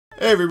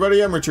Hey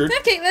everybody, I'm Richard.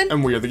 I'm Katelyn.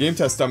 And we are the Game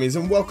Test Dummies,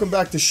 and welcome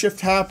back to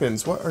Shift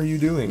Happens. What are you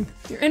doing?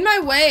 You're in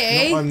my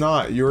way, eh? No, I'm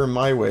not. You're in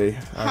my way.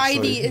 Actually.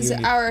 Heidi is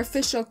our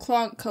official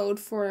clonk code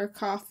for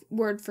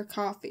word for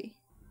coffee.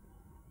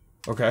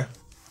 Okay.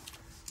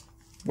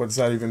 What does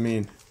that even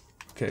mean?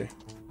 Okay.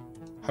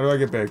 How do I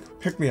get big?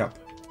 Pick me up.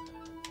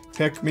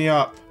 Pick me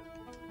up.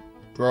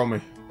 Throw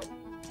me.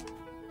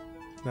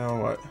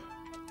 Now what?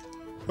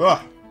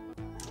 Ah!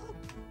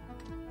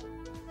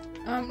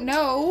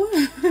 No.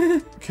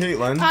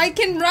 Katelyn. I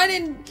can run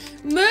and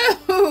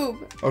move.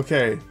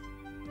 Okay.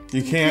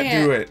 You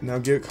can't do it. Now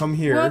come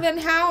here. Well, then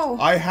how?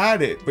 I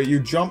had it, but you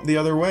jumped the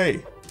other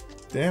way.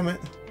 Damn it.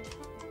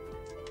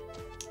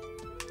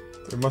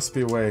 There must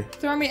be a way.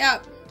 Throw me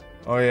up.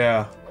 Oh,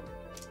 yeah.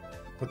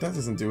 But that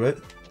doesn't do it.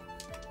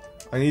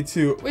 I need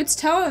to... It's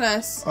telling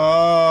us.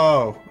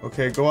 Oh.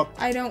 Okay, go up.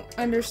 I don't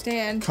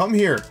understand. Come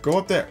here. Go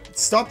up there.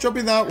 Stop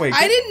jumping that way.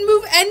 I didn't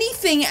move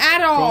anything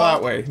at all. Go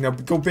that way. Now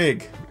go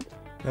big.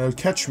 Now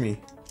catch me.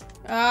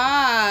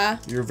 Ah.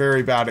 You're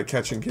very bad at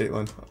catching,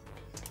 Katelyn.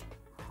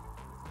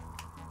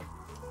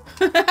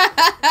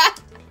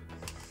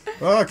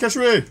 Catch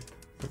me!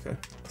 Okay.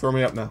 Throw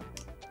me up now.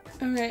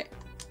 Okay.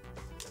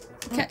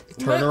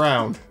 Turn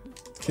around.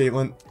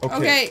 Katelyn. Okay.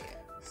 Okay.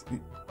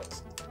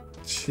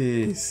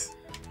 Jeez.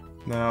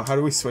 Now, how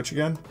do we switch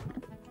again?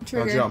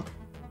 Trigger. Now jump.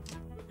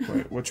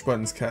 Wait, which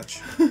buttons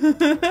catch?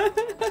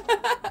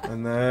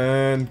 And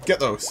then get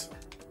those.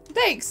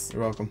 Thanks.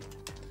 You're welcome.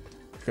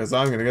 Because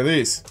I'm gonna get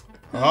these.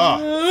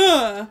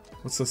 Ah!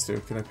 What's this do?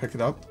 Can I pick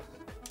it up?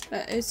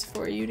 That is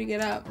for you to get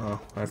up. Oh,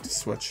 I have to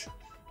switch.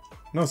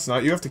 No, it's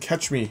not. You have to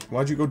catch me.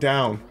 Why'd you go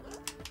down?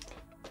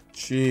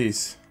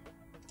 Jeez.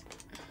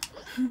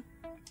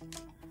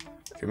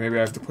 Okay, maybe I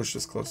have to push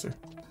this closer.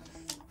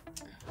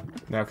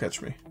 Now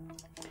catch me.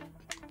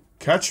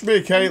 Catch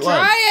me, Katelyn!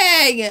 I'm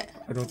trying!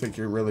 I don't think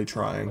you're really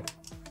trying.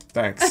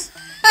 Thanks.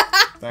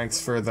 Thanks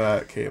for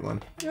that,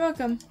 Katelyn. You're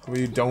welcome. Well,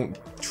 you don't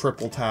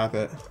triple tap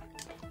it.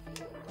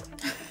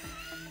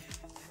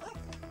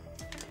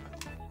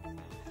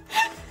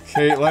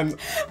 Katelyn.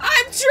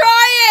 I'm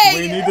trying!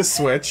 We need to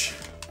switch.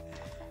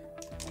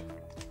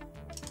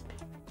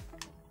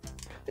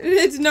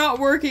 It's not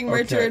working, Okay.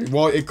 Richard.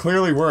 Well, it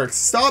clearly works.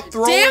 Stop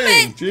throwing!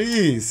 Damn it!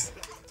 Jeez.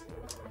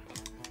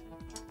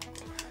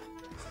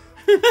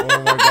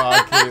 Oh my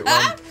god,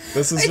 Katelyn.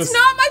 This is It's just...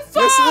 not my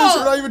fault! Yes, it is.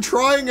 You're not even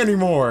trying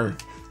anymore.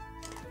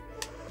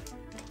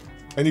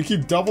 And you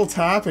keep double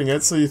tapping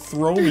it, so you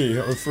throw me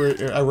for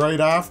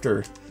right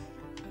after.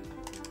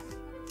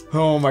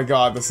 Oh my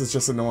god, this is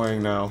just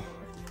annoying now.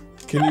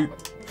 Can you...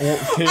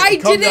 I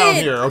come didn't. down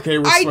here. Okay,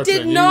 we're switching. I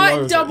did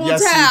not double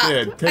tap. Yes, you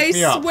did. Pick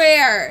me up. I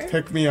swear.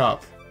 Pick me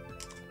up.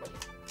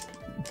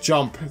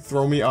 Jump.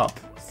 Throw me up.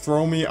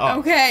 Throw me up.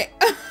 Okay.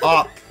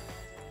 Up.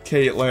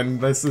 Katelyn,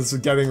 this is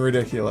getting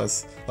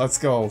ridiculous. Let's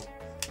go.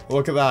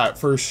 Look at that.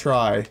 First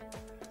try.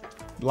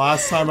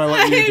 Last time I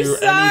let you do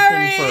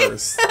anything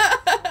first.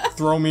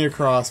 Throw me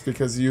across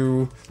because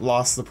you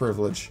lost the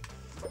privilege.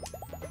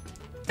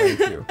 Thank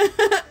you.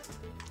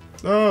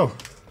 Oh.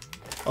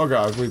 Oh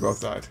god, we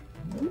both died.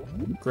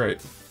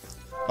 Great.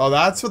 Oh,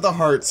 that's what the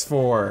heart's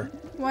for.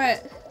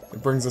 What?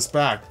 It brings us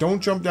back. Don't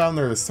jump down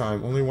there this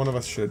time. Only one of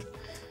us should.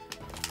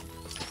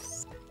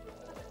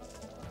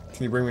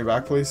 Can you bring me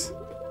back, please?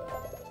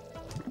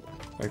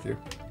 Thank you.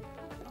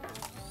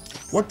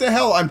 What the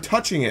hell? I'm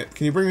touching it.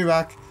 Can you bring me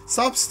back?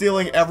 Stop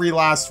stealing every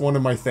last one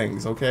of my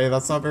things, okay?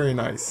 That's not very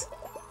nice.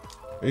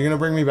 Are you gonna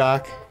bring me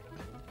back?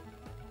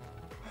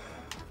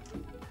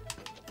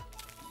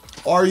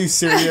 Are you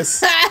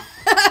serious?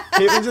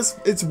 Katelyn, just,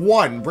 it's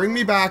one. Bring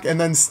me back and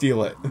then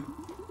steal it.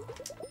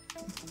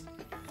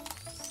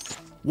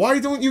 Why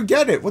don't you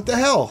get it? What the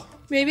hell?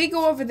 Maybe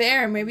go over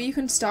there. Maybe you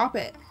can stop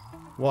it.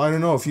 Well, I don't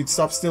know. If you'd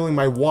stop stealing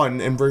my one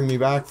and bring me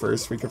back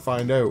first, we could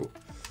find out.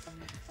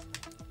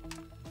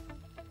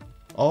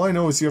 All I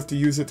know is you have to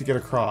use it to get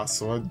across.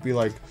 So I'd be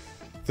like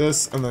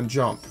this and then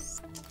jump.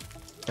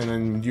 And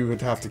then you would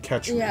have to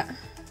catch me. Yeah.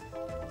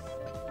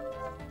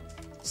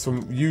 So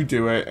you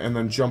do it and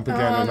then jump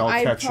again and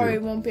I'll catch you. I probably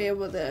won't be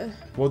able to.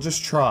 Well,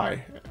 just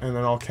try and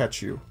then I'll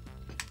catch you.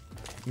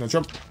 Now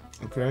jump.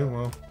 Okay,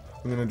 well,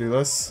 I'm gonna do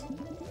this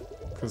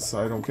because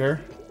I don't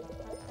care.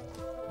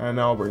 And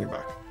now I'll bring you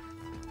back.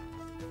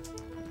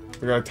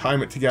 We gotta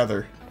time it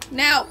together.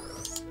 Now.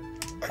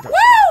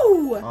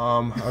 Woo!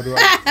 How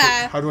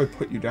do I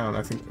put you down?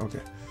 I think, okay.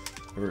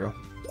 There we go.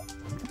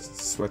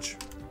 Switch.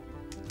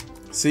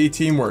 See,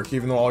 teamwork,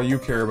 even though all you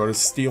care about is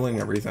stealing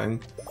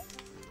everything.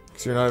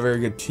 Because you're not a very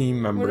good team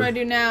member. What do I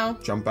do now?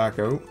 Jump back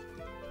out.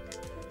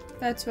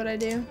 That's what I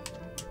do.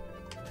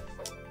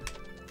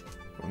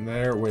 From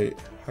there, wait.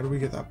 How do we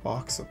get that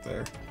box up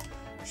there?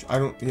 I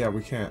don't, yeah,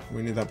 we can't.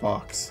 We need that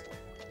box.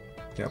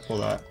 Yeah, pull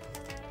that.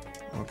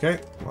 Okay,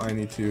 well, I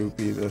need to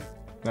be the,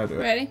 now do it.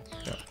 Ready?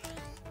 Yeah.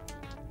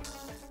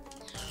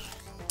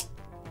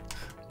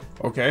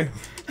 Okay.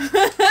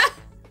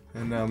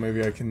 And now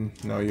maybe I can...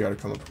 No, you gotta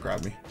come up and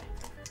grab me.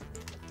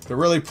 They're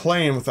really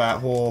playing with that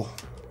whole...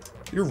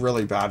 You're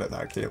really bad at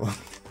that, Katelyn.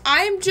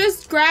 I'm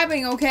just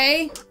grabbing,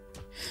 okay?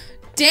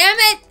 Damn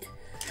it!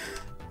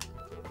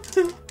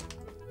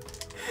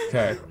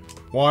 Okay.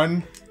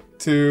 1,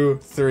 2,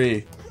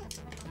 3.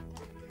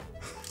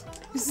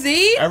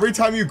 See? Every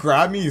time you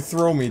grab me, you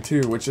throw me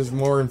too, which is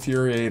more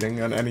infuriating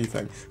than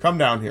anything. Come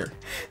down here.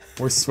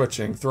 We're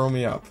switching. Throw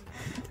me up.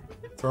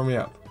 Throw me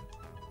up.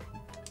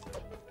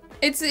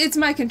 It's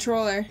my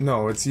controller.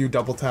 No, it's you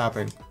double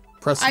tapping.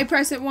 I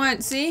press it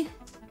once, see?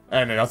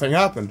 And nothing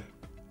happened.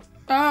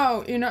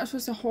 Oh, you're not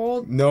supposed to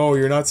hold? No,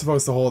 you're not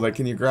supposed to hold it.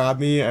 Can you grab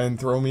me and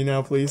throw me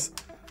now, please?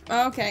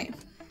 Okay.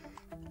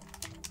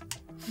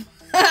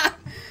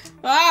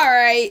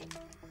 Alright.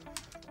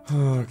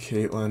 Oh,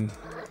 Katelyn.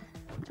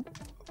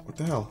 What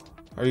the hell?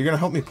 Are you gonna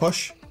help me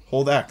push?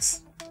 Hold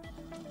X.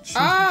 Jeez.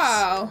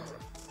 Oh.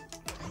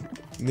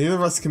 Neither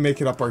of us can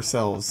make it up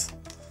ourselves.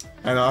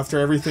 And after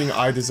everything,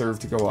 I deserve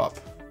to go up.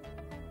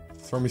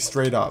 Throw me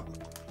straight up.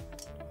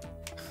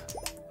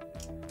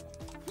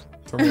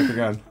 Throw me up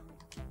again.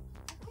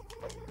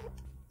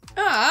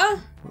 Ah.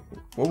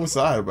 What was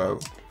that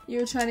about?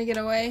 You were trying to get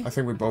away. I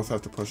think we both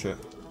have to push it.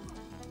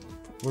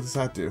 What does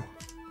that do?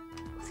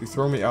 If you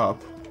throw me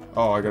up...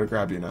 Oh, I gotta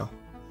grab you now.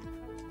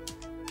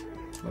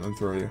 And then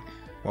throw you.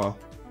 Wow.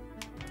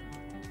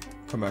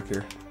 Come back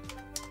here.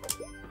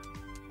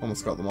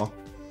 Almost got them all.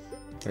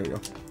 There you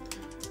go.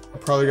 I'm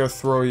probably gonna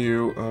throw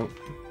you... Oh,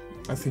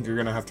 I think you're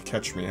gonna have to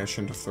catch me. I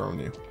shouldn't have thrown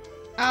you.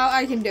 Oh,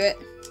 I can do it.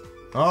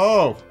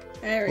 Oh!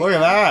 There we Look go. at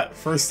that!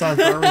 First time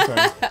for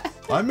everything.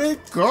 Let me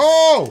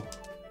go!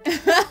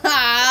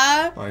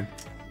 Fine.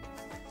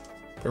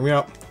 Bring me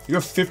up. You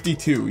have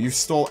 52. You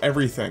stole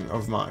everything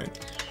of mine.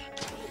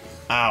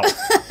 Ow.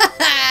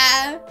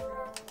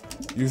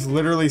 You've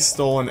literally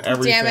stolen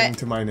everything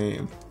to my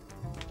name.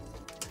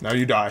 Now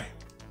you die.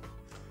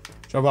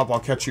 Jump up, I'll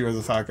catch you as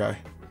a fat guy.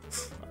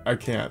 I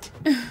can't.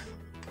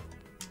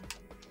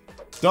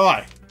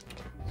 Die!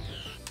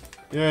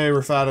 Yay,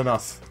 we're fat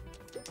enough.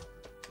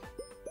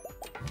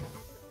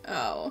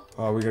 Oh.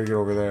 Oh, we gotta get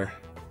over there.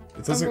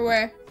 It doesn't... Over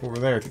where? Over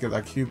there to get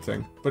that cube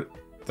thing. But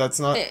that's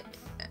not...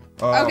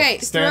 Okay,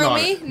 stand throw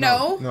on me? it.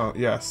 No. No,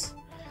 yes.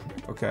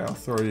 Okay, I'll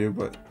throw you,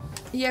 but...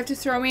 You have to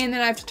throw me and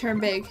then I have to turn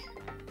big.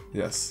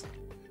 Yes.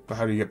 But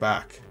how do you get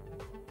back?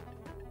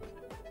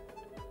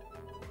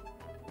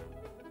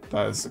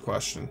 That is the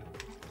question.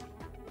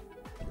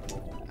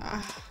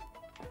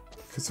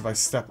 Because if I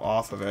step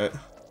off of it,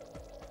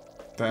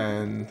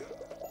 then...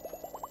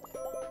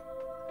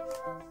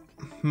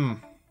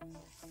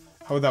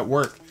 How would that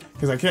work?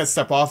 Because I can't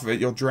step off of it,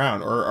 you'll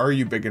drown. Or are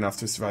you big enough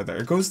to survive there?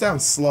 It goes down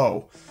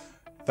slow.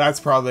 That's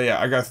probably it.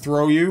 I gotta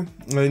throw you,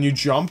 and then you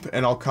jump,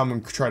 and I'll come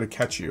and try to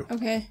catch you.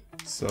 Okay.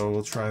 So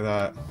we'll try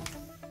that.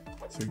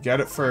 So get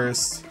it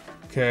first.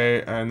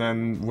 Okay, and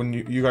then when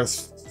you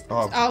guys...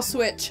 Oh. I'll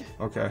switch.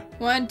 Okay.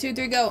 1, 2,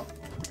 3, go.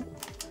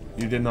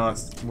 You did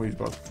not... We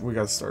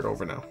gotta start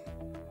over now.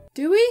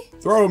 Do we?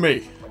 Throw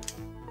me!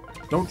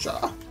 Don't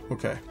ja.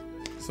 Okay.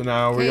 So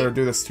now we gotta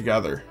do this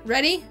together.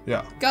 Ready?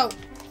 Yeah. Go.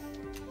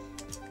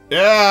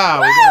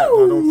 Yeah! We got it.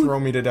 Now don't throw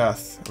me to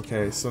death.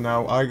 Okay, so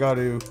now I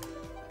gotta...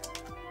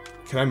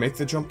 Can I make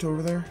the jump to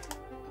over there?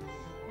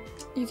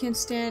 You can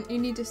stand. You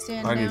need to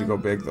stand I need to down. go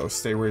big though.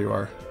 Stay where you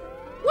are.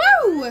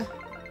 Woo!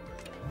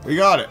 We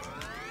got it!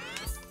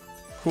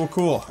 Cool,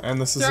 cool.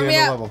 And this is Throw the me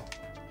end of up. the level.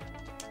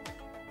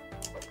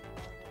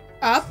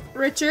 Up,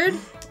 Richard.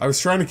 I was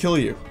trying to kill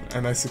you,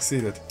 and I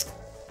succeeded.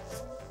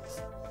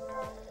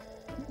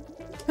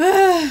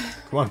 Come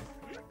on.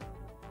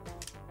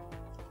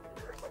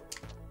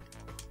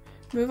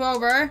 Move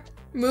over.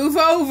 Move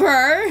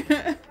over.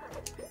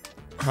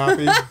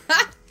 Happy?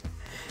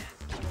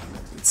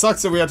 It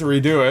sucks that we have to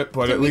redo it,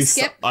 but Did at we least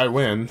skip? I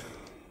win.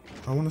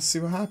 I want to see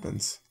what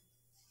happens.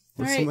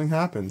 What if Alright. something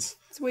happens?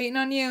 It's waiting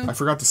on you. I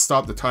forgot to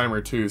stop the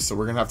timer too, so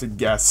we're gonna have to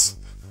guess.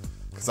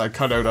 Because I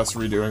cut out us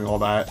redoing all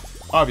that.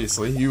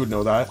 Obviously, you would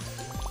know that.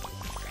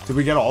 Did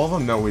we get all of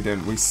them? No, we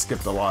didn't. We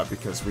skipped a lot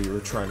because we were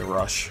trying to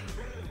rush.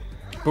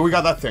 But we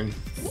got that thing.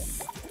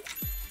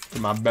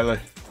 In my belly.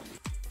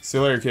 See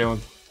you later, Katelyn.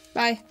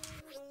 Bye.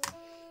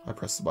 I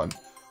pressed the button.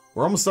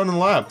 We're almost done in the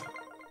lab.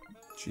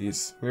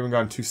 Jeez, we haven't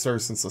gotten 2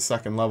 stars since the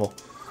second level.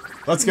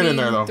 Let's get in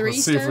there though. 3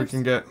 Let's see if we stars?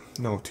 can get...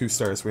 No, 2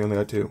 stars. We only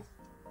got 2.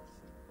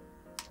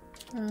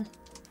 Can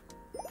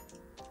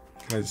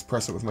I just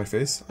press it with my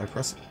face? I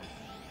press it.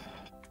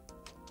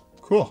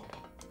 Cool.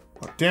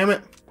 Oh, damn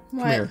it.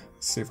 What? Come here.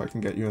 Let's see if I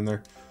can get you in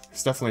there.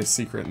 There's definitely a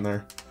secret in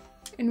there.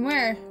 And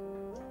where?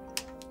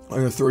 I'm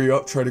gonna throw you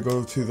up, try to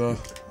go to the...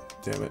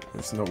 Damn it.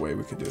 There's no way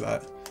we could do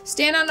that.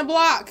 Stand on the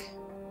block.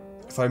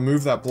 If I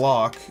move that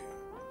block...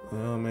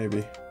 Well,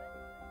 maybe.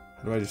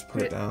 How do I just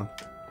put it down?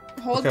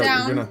 Hold Look out,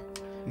 down. you're gonna...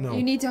 No.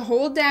 You need to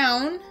hold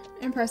down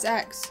and press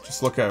X.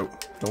 Just look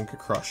out. Don't get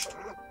crushed.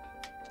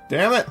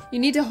 Damn it! You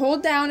need to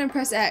hold down and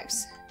press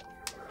X.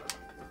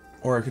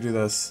 Or I could do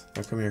this.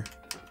 Now come here.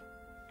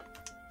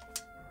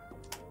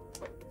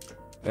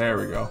 There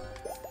we go.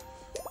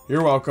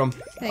 You're welcome.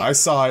 Thanks. I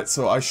saw it,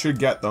 so I should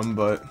get them,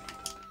 but...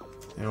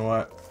 You know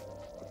what?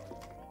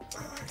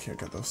 I can't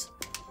get those.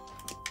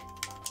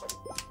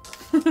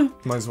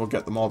 Might as well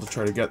get them all to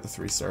try to get the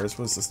 3 stars.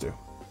 What does this do?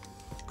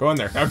 Go in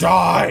there. Now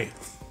die!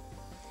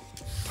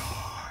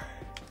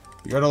 Die.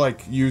 You gotta,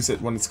 like, use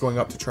it when it's going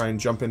up to try and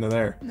jump into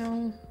there.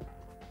 No.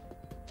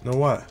 No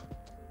what?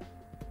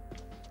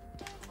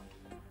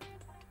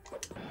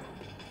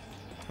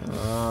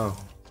 Oh.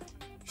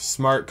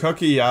 Smart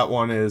cookie, that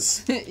one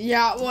is.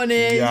 Yeah, one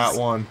is. Yeah,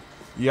 one.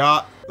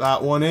 Yeah,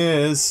 that one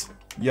is.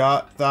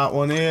 Yeah, that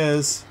one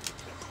is.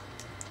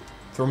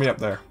 Throw me up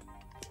there.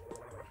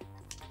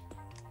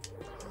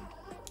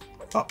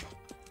 Up.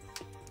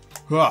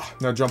 Ah,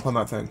 now jump on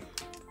that thing.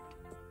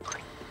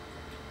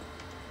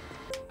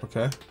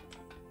 Okay.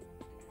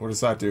 What does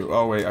that do?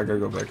 Oh, wait, I gotta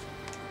go big.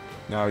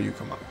 Now you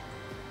come up.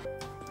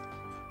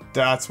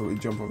 That's what we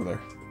jump over there.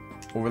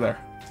 Over there.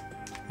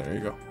 There you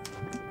go.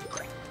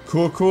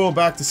 Cool, cool.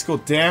 Back to school.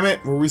 Damn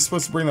it. Were we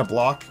supposed to bring the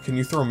block? Can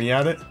you throw me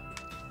at it?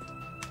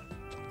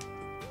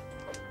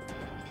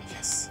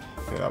 Yes.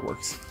 Okay, that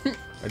works.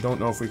 I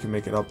don't know if we can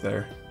make it up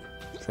there.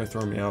 Try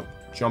throwing me up.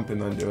 Jump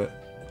and then do it.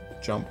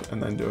 Jump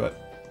and then do it.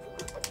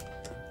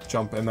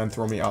 Jump and then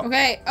throw me up.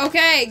 Okay,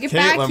 okay. Get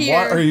Katelyn, back here.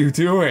 what are you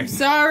doing?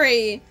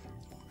 Sorry.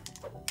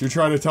 You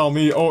try to tell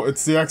me, oh,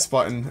 it's the X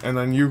button, and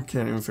then you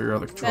can't even figure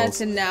out the controls. That's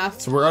enough.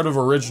 So we're out of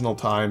original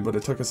time, but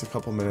it took us a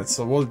couple minutes.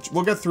 So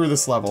we'll get through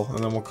this level,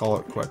 and then we'll call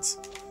it quits.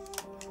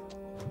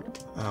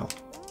 Ow.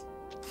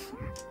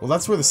 Well,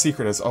 that's where the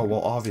secret is. Oh, well,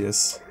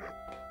 obvious.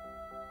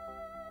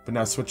 But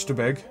now switch to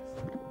big.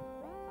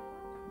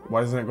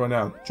 Why isn't it going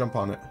down? Jump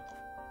on it.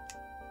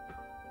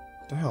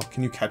 What the hell?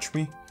 Can you catch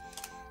me?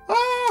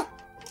 Ah!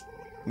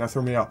 Now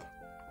throw me up.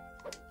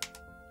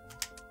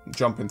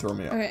 Jump and throw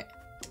me up. Okay.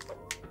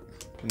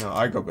 No,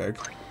 I go big.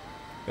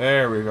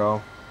 There we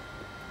go.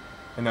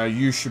 And now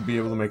you should be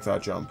able to make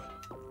that jump.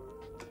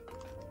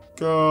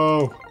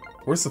 Go!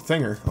 Where's the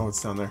thinger? Oh,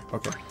 it's down there.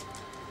 Okay.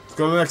 Let's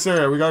go to the next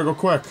area. We gotta go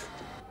quick.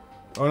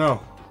 Oh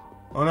no.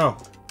 Oh no.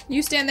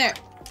 You stand there.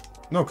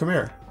 No, come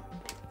here.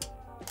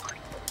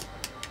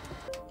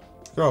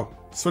 Go.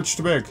 Switch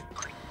to big.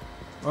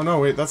 Oh no,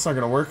 wait, that's not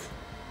gonna work.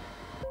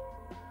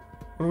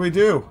 What do we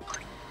do?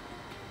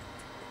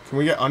 Can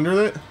we get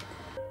under it?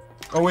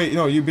 Oh wait,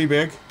 no, you be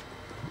big.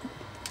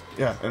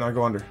 Yeah, and I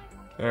go under.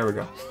 There we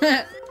go.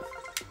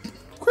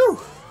 Whew.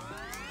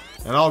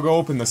 And I'll go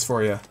open this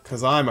for you,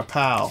 because I'm a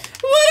pal. What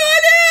do I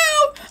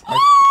do? I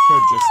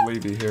could just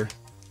leave you here.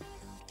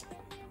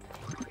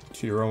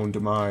 To your own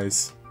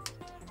demise.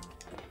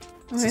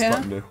 What's this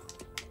button do?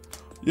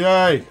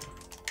 Yay!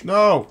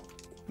 No!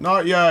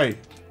 Not yay!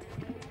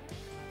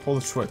 Pull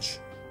the switch.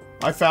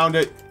 I found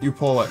it. You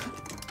pull it.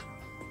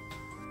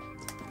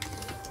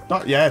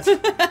 Not yet.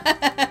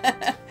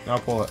 Now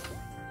pull it.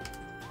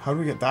 How do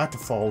we get that to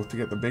fall to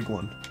get the big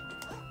one?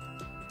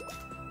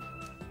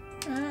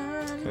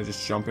 Can I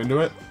just jump into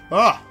it?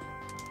 Ah!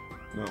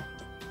 No.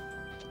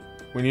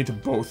 We need to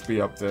both be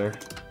up there.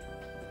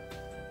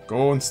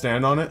 Go and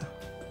stand on it.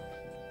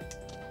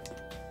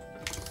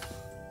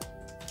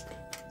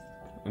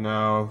 And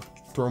now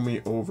throw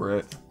me over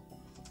it.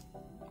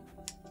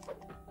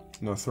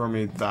 No, throw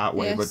me that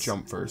way, but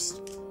jump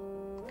first.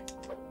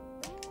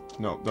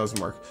 No, doesn't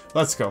work.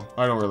 Let's go.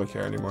 I don't really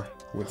care anymore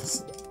with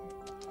this.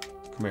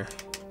 Come here.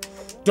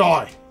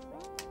 Die!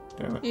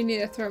 Damn it. You need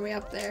to throw me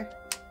up there.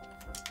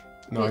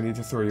 No, I need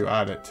to throw you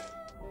at it.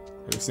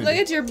 Look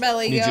at your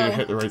belly go. I need you to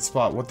hit the right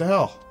spot. What the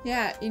hell?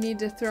 Yeah, you need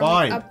to throw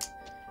me up.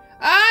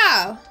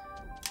 Ah!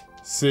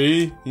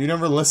 See? You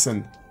never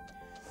listen.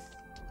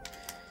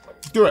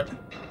 Do it.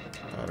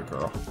 Atta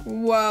girl.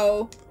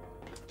 Whoa.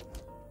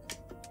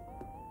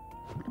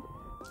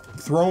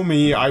 Throw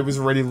me. I was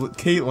ready.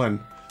 Katelyn,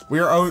 we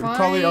are out,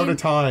 probably out of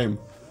time.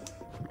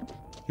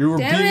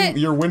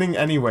 You're winning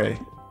anyway.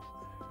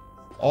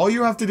 All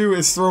you have to do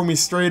is throw me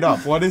straight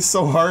up. What is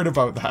so hard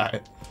about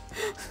that?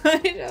 I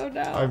don't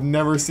know. I've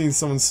never seen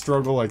someone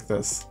struggle like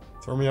this.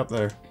 Throw me up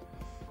there.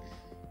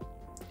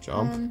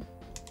 Jump.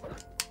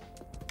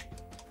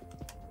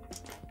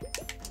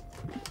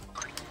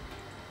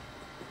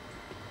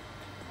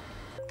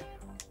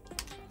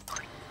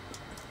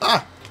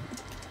 Ah!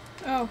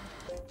 Oh.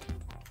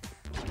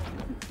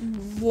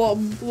 Whoop,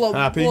 whoop,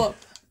 Happy? Whoop.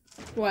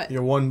 What?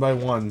 You're 1 by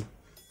 1.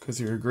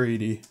 Because you're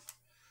greedy.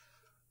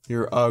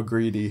 You're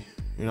greedy.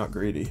 You're not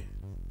greedy.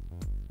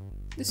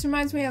 This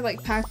reminds me of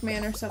like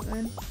Pac-Man or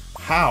something.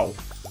 How?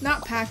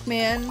 Not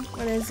Pac-Man.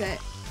 What is it?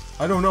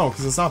 I don't know,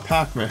 because it's not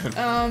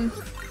Pac-Man.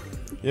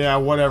 Yeah,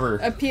 whatever.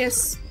 A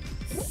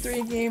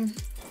PS3 game.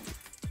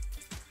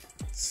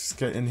 Let's just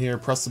get in here,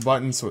 press the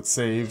button so it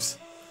saves.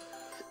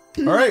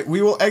 Alright,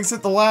 we will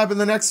exit the lab in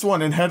the next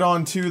one and head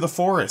on to the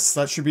forest.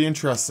 That should be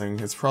interesting.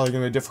 It's probably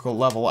going to be a difficult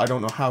level. I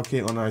don't know how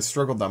Katelyn and I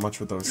struggled that much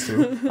with those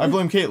two. I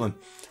blame Katelyn.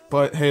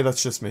 But hey,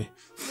 that's just me.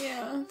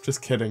 Yeah.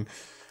 Just kidding.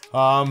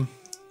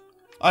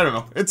 I don't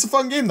know. It's a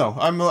fun game though.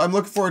 I'm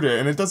looking forward to it,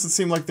 and it doesn't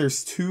seem like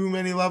there's too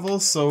many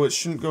levels, so it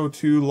shouldn't go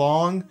too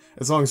long,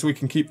 as long as we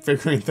can keep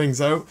figuring things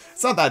out.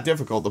 It's not that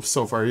difficult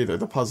so far either.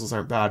 The puzzles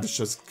aren't bad. It's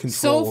just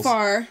controls. So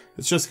far.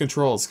 It's just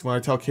controls. When I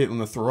tell Katelyn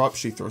to throw up,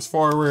 she throws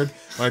forward.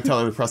 When I tell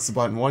her to press the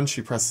button once,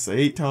 she presses it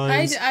 8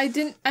 times. I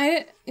didn't.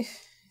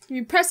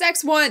 You press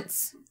X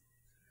once.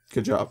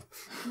 Good job.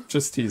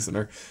 Just teasing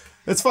her.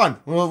 It's fun.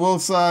 We'll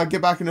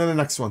get back into the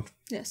next one.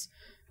 Yes.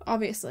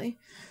 obviously.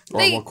 Or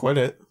we'll quit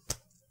it.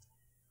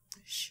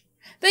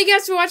 Thank you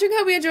guys for watching.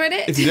 Hope you enjoyed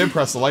it. If you did,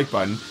 press the like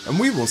button, and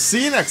we will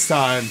see you next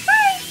time.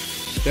 Bye!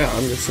 Yeah,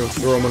 I'm just gonna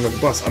throw him under the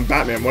bus. I'm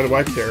Batman, what do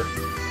I care?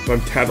 I'm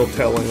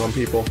tattletaling on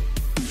people.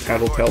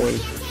 Tattletaling.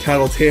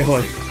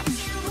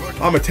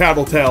 I'm a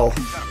tattletale.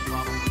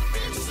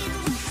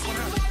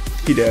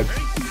 He dead.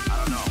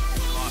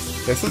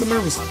 I thought the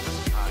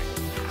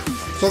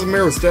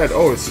mayor was dead.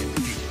 Oh, is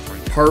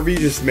Harvey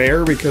just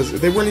mayor because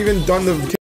they weren't even done the